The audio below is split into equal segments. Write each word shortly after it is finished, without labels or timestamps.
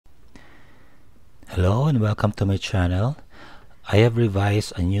Hello and welcome to my channel. I have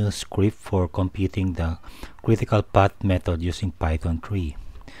revised a new script for computing the critical path method using Python 3.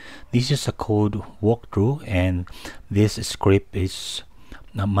 This is a code walkthrough, and this script is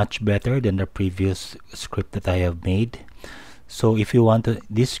much better than the previous script that I have made. So if you want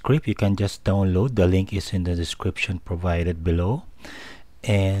this script, you can just download. The link is in the description provided below.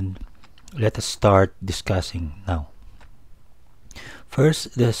 And let us start discussing now.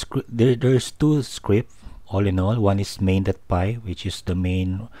 First, there's two scripts all in all. One is main.py, which is the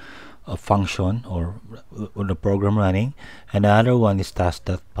main function or the program running, and the other one is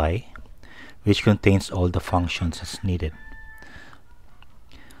task.py, which contains all the functions as needed.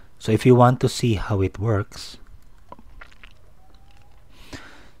 So if you want to see how it works,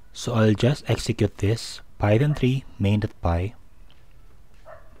 so I'll just execute this Python 3 main.py,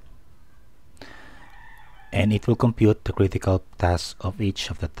 and it will compute the critical tasks of each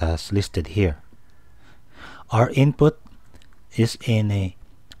of the tasks listed here. Our input is in a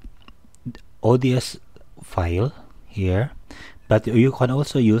ODS file here, but you can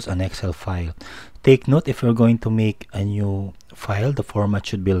also use an Excel file. Take note, if you're going to make a new file, the format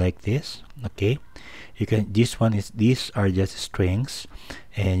should be like this. Okay, you can, these are just strings,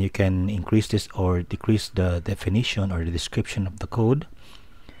 and you can increase this or decrease the definition or the description of the code.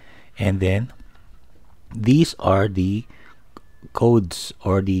 And then these are the codes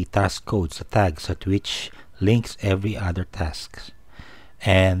or the task codes, the tags at which links every other task.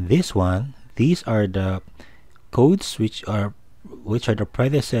 And these are the codes which are the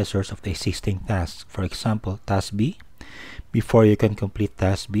predecessors of the existing tasks. For example, task B. Before you can complete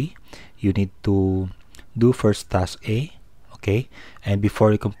task B, you need to do first task A, okay? And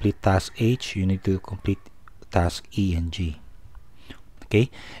before you complete task H, you need to complete task E and G. Okay,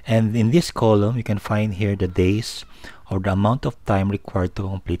 and in this column you can find here the days or the amount of time required to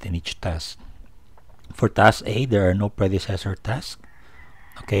complete in each task. For task A, there are no predecessor tasks.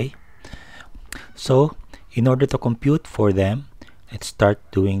 Okay, so in order to compute for them, let's start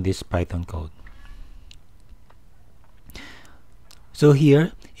doing this Python code. So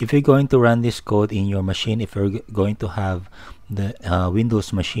here, if you're going to run this code in your machine, if you're going to have the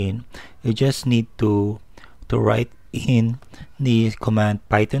Windows machine, you just need to write in the command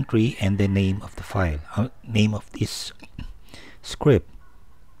Python 3 and the name of the file, name of this script.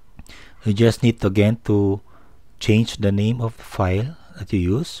 You just need to again to change the name of the file that you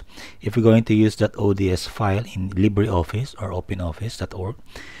use. If you're going to use that ODS file in LibreOffice or OpenOffice.org,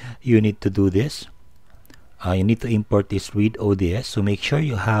 you need to do this. You need to import this read ODS. So make sure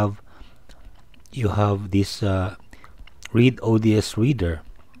you have this read ODS reader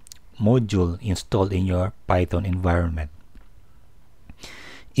module installed in your Python environment.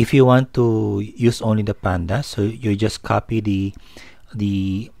 If you want to use only the pandas, so you just copy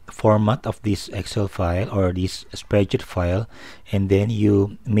the format of this Excel file or this spreadsheet file, and then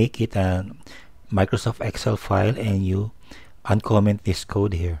you make it a Microsoft Excel file, and you uncomment this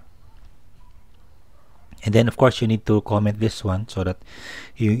code here. And then of course you need to comment this one so that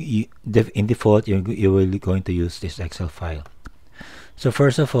in default you will be going to use this Excel file. So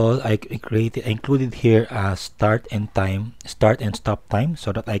first of all, I included here a start and stop time,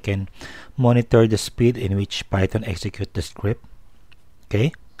 so that I can monitor the speed in which Python executes the script.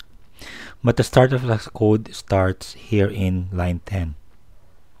 Okay, but the start of the code starts here in line 10.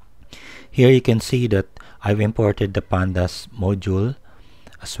 Here you can see that I've imported the pandas module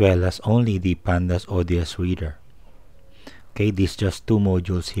as well as only the pandas ODS reader. Okay, these just two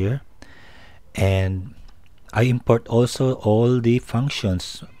modules here, and I import also all the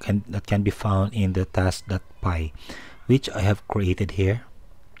functions that can be found in the task.py, which I have created here.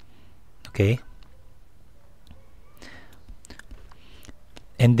 Okay,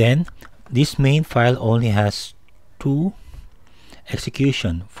 and then this main file only has two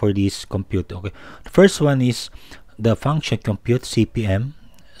execution for this compute. Okay, the first one is the function compute CPM.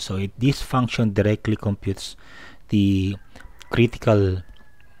 So this function directly computes the critical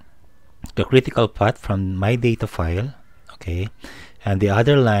path from my data file. Okay, and the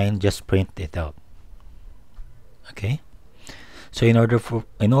other line just print it out. Okay, so in order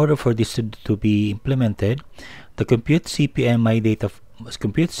for this to be implemented, the compute CPM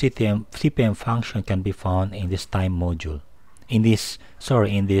CPM function can be found in this time module, in this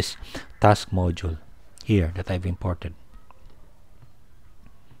task module here that I've imported.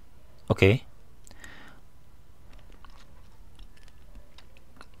 Okay,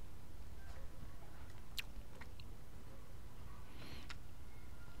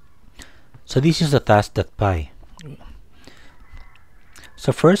 so this is the task.py.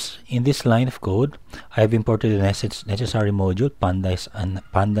 So first, in this line of code, I have imported the necessary module pandas and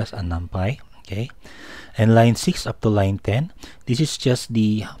numpy. Okay, and line 6 up to line 10, this is just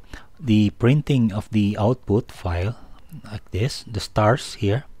the printing of the output file, like this. The stars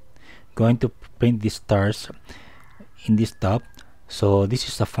here, going to print the stars in this tab. So this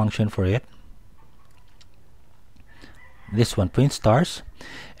is the function for it. This one, print stars.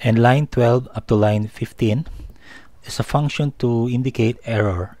 And line 12 up to line 15 is a function to indicate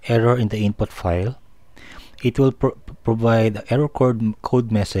error in the input file. It will provide the error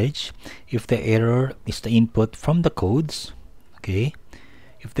code message if the error is the input from the codes. Okay,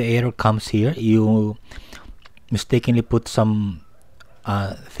 if the error comes here, you mistakenly put some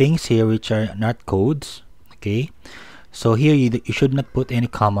things here which are not codes. Okay, so here you should not put any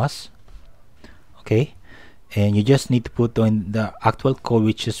commas. Okay, and you just need to put on the actual code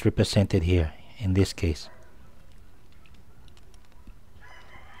which is represented here in this case.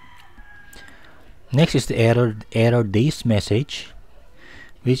 Next is the error days message,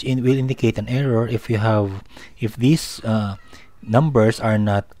 which will indicate an error if these numbers are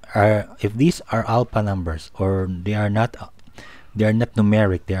not if these are alpha numbers, or they are not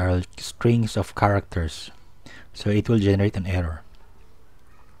numeric, they are strings of characters. So it will generate an error.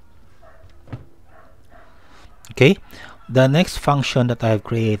 Okay, the next function that I've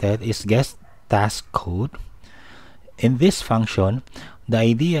created is guest task code. In this function, the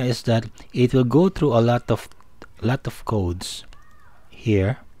idea is that it will go through a lot of codes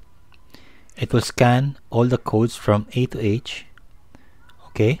here. It will scan all the codes from A to H.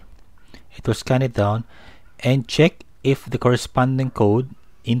 Okay, it will scan it down and check if the corresponding code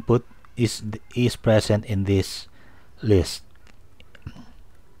input is present in this list.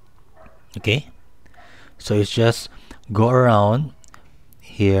 Okay, so it's just go around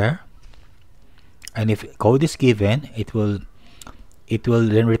here, and if code is given, it will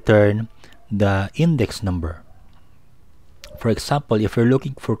then return the index number. For example, if you're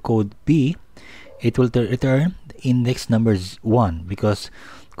looking for code B, it will return the index number 1, because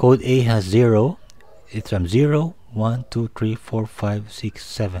code A has 0. It's from 0, 1, 2, 3, 4, 5, 6,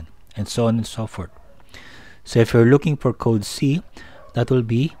 7, and so on and so forth. So if you're looking for code C, that will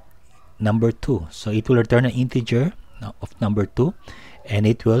be number 2. So it will return an integer of number 2, and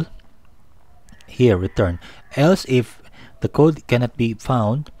it will here return. Else, if the code cannot be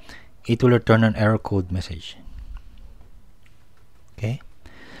found, it will return an error code message. Okay,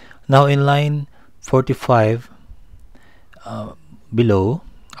 now in line 45 below,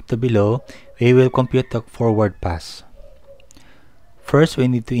 we will compute the forward pass. First, we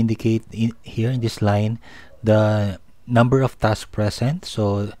need to indicate here in this line the number of tasks present.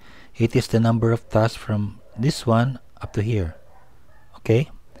 So it is the number of tasks from this one up to here. Okay,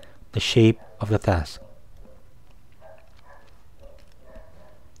 the shape of the task.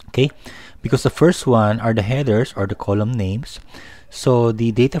 Okay, because the first one are the headers or the column names, so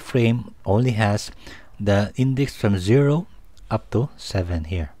the data frame only has the index from 0 up to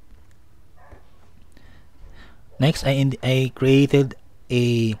 7 here. Next, I created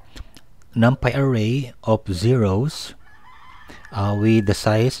a NumPy array of zeros with the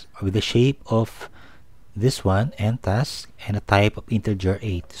size, with the shape of this one and task, and a type of integer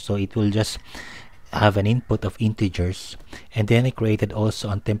 8. So it will just have an input of integers. And then I created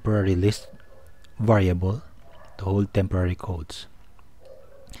also a temporary list variable to hold temporary codes.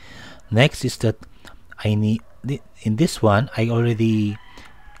 Next is that I need, in this one, I already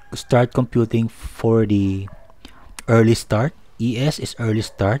start computing for the early start. ES is early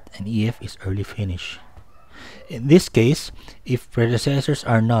start and EF is early finish. In this case, if predecessors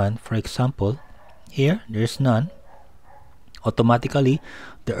are none, for example, here there's none, automatically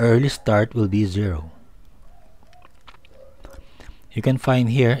the early start will be 0. You can find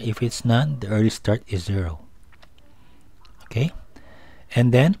here, if it's none, the early start is 0. Okay,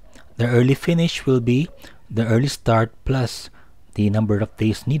 and then the early finish will be the early start plus the number of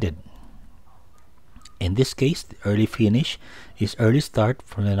days needed. In this case, the early finish is early start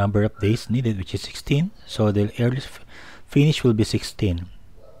from the number of days needed, which is 16. So the early finish will be 16.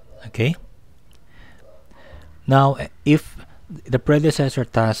 Okay. Now, if the predecessor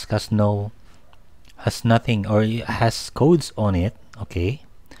task has nothing, or it has codes on it, okay,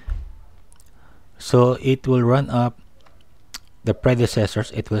 so it will run up the predecessors.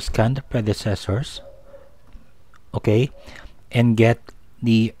 It will scan the predecessors, okay, and get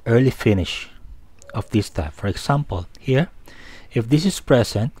the early finish of this tab. For example, here, if this is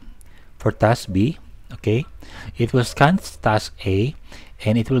present for task B, okay, it will scan task A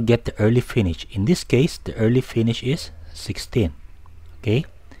and it will get the early finish. In this case, the early finish is 16. Okay,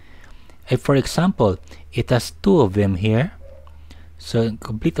 if for example it has 2 of them here, so in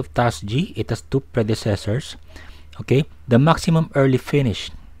complete of task G, it has 2 predecessors. Okay, the maximum early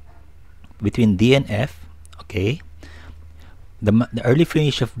finish between D and F. Okay, the early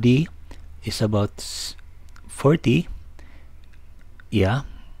finish of D is about 40. Yeah,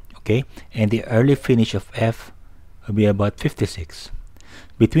 okay, and the early finish of F will be about 56.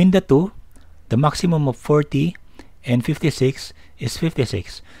 Between the two, the maximum of 40 and 56 is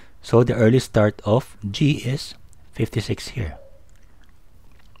 56. So the early start of G is 56 here.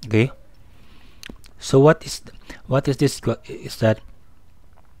 Okay. So what is this? Is that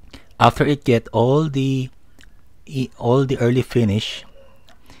after it get all the early finish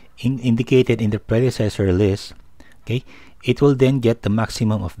indicated in the predecessor list, okay, it will then get the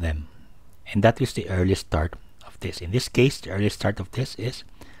maximum of them, and that is the early start of this. In this case, the early start of this is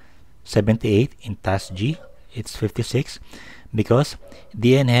 78. In task G, it's 56 because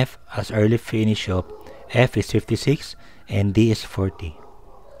D and F as early finish of F is 56 and D is 40.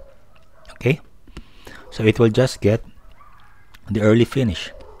 Okay, so it will just get the early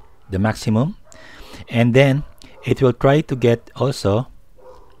finish, the maximum, and then it will try to get also,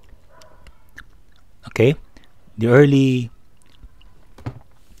 okay, the early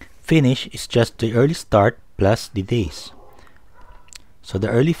finish is just the early start plus the days. So the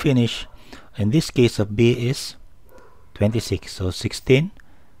early finish in this case of B is 26. So 16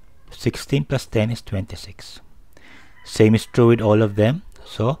 plus 10 is 26. Same is true with all of them.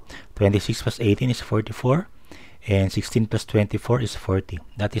 So 26 plus 18 is 44, and 16 plus 24 is 40.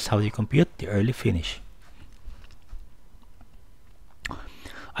 That is how you compute the early finish.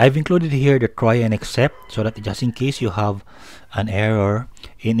 I've included here the try and except so that just in case you have an error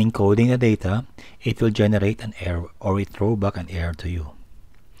in encoding the data, it will generate an error or it throw back an error to you.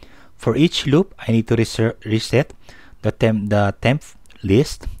 For each loop, I need to reset the temp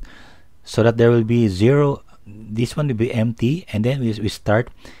list so that there will be 0. This one will be empty, and then we start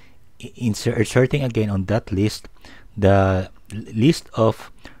inserting again on that list the list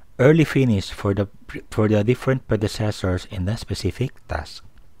of early finish for the different predecessors in the specific task.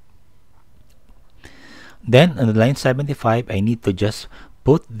 Then on the line 75, I need to just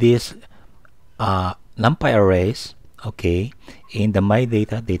put this numpy arrays, okay, in the my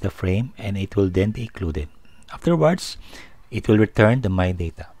data frame, and it will then be included. Afterwards, it will return the my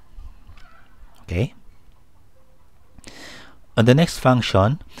data. Okay. And the next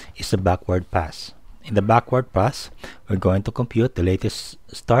function is the backward pass. In the backward pass, we're going to compute the latest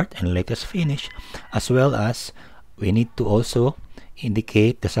start and latest finish, as well as we need to also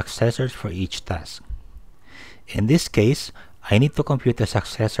indicate the successors for each task. In this case, I need to compute the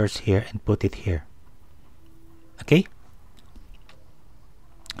successors here and put it here. Okay?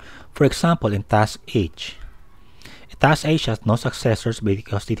 For example, in task H, task H has no successors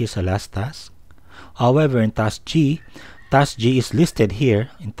because it is a last task. However, in task G is listed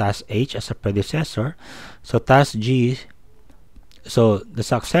here in task H as a predecessor. So the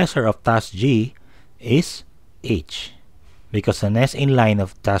successor of task G is H, because the next in line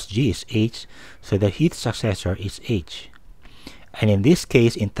of task G is H, so the heat successor is H. And in this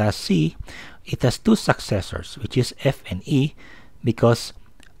case, in task C, it has two successors, which is F and E, because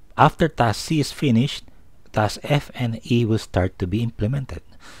after task C is finished, task F and E will start to be implemented.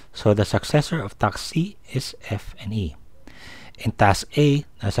 So the successor of task C is F and E. In task A,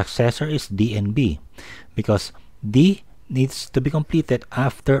 the successor is D and B, because D needs to be completed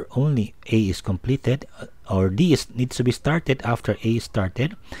after only A is completed, or D needs to be started after A is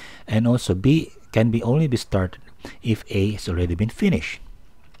started, and also B can only be started if A has already been finished.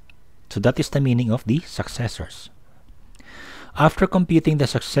 So that is the meaning of the successors. After computing the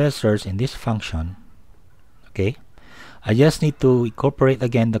successors in this function, okay, I just need to incorporate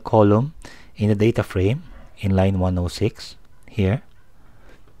again the column in the data frame in line 106 here,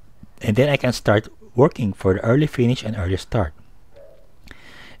 and then I can start working for the early finish and early start.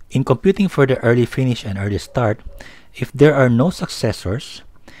 In computing for the early finish and early start, if there are no successors,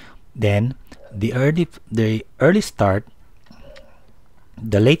 then the early start,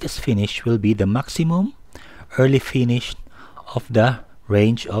 the latest finish will be the maximum early finish of the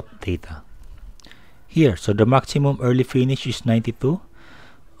range of data here. So the maximum early finish is 92.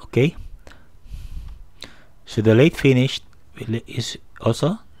 Okay, so the late finish is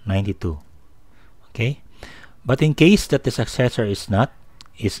also 92. Okay, but in case that the successor is not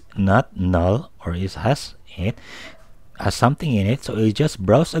null, or has something in it, so you just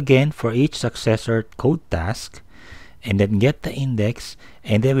browse again for each successor code task and then get the index,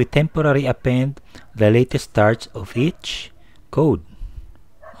 and then we temporarily append the latest starts of each code.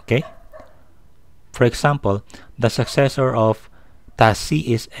 Okay, for example, the successor of task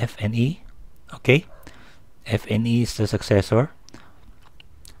C is F and E. Okay, F and E is the successor,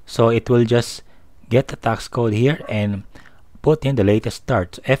 so it will just get the task code here and put in the latest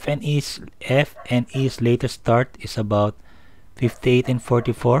start. F&E's latest start is about 58 and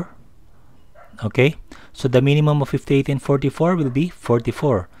 44. Okay, so the minimum of 58 and 44 will be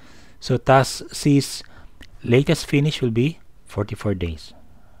 44. So task C's latest finish will be 44 days.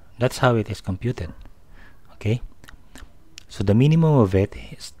 That's how it is computed. Okay, so the minimum of it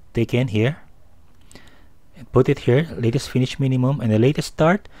is taken here, put it here, latest finish minimum, and the latest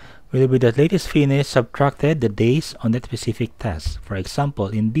start will be the latest finish subtracted the days on that specific task. For example,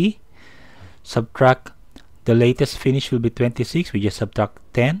 in B, subtract the latest finish will be 26, we just subtract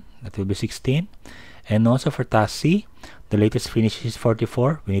 10, that will be 16. And also for task C, the latest finish is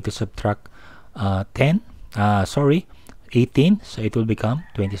 44, we need to subtract 18, so it will become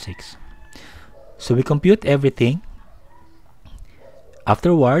 26. So we compute everything.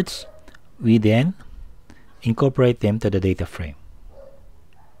 Afterwards, we then incorporate them to the data frame.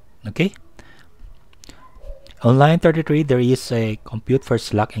 Okay, on line 33 there is a compute for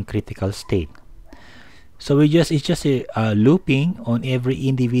slack and critical state. So it's just a looping on every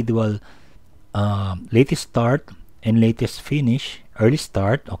individual latest start and latest finish, early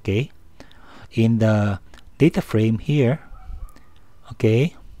start. Okay, in the data frame here,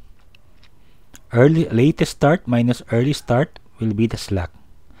 okay, latest start minus early start will be the slack.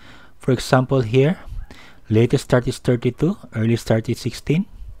 For example, here latest start is 32, early start is 16,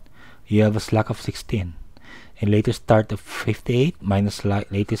 you have a slack of 16. And latest start of 58 minus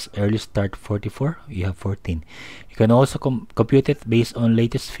latest early start 44, you have 14. You can also compute it based on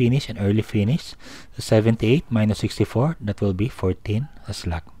latest finish and early finish. So 78 minus 64, that will be 14 a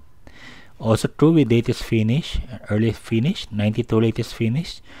slack. Also true with latest finish, early finish, 92 latest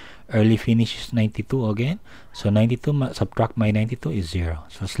finish, early finish is 92 again. So 92 subtract my 92 is 0.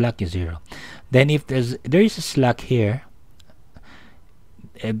 So slack is 0. Then if there is a slack here,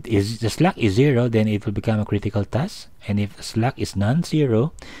 if the slack is 0, then it will become a critical task, and if the slack is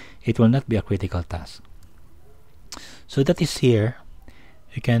non-zero, it will not be a critical task. So that is here.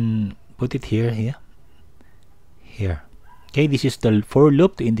 You can put it here. Okay, this is the for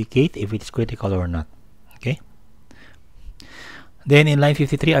loop to indicate if it is critical or not. Okay, then in line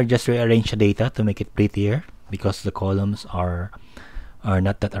 53 I just rearrange the data to make it prettier because the columns are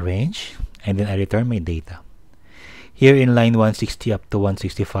not that arranged, and then I return my data. Here in line 160 up to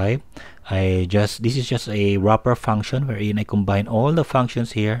 165, this is just a wrapper function wherein I combine all the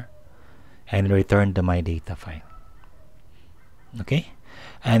functions here and return the my data file. Okay,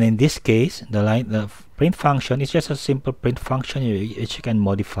 and in this case, the print function is just a simple print function which you can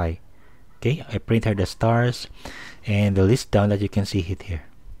modify. Okay, I print here the stars and the list down that you can see it here.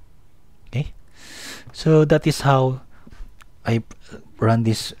 Okay, so that is how I run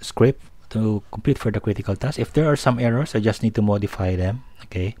this script to compute for the critical task. If there are some errors, I just need to modify them.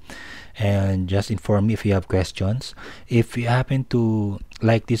 Okay, and just inform me if you have questions. If you happen to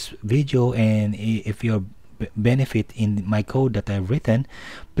like this video and if you benefit in my code that I've written,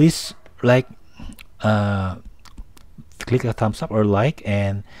 please click the thumbs up or like,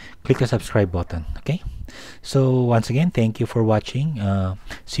 and click the subscribe button. Okay, so once again, thank you for watching.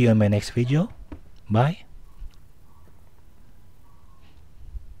 See you in my next video. Bye.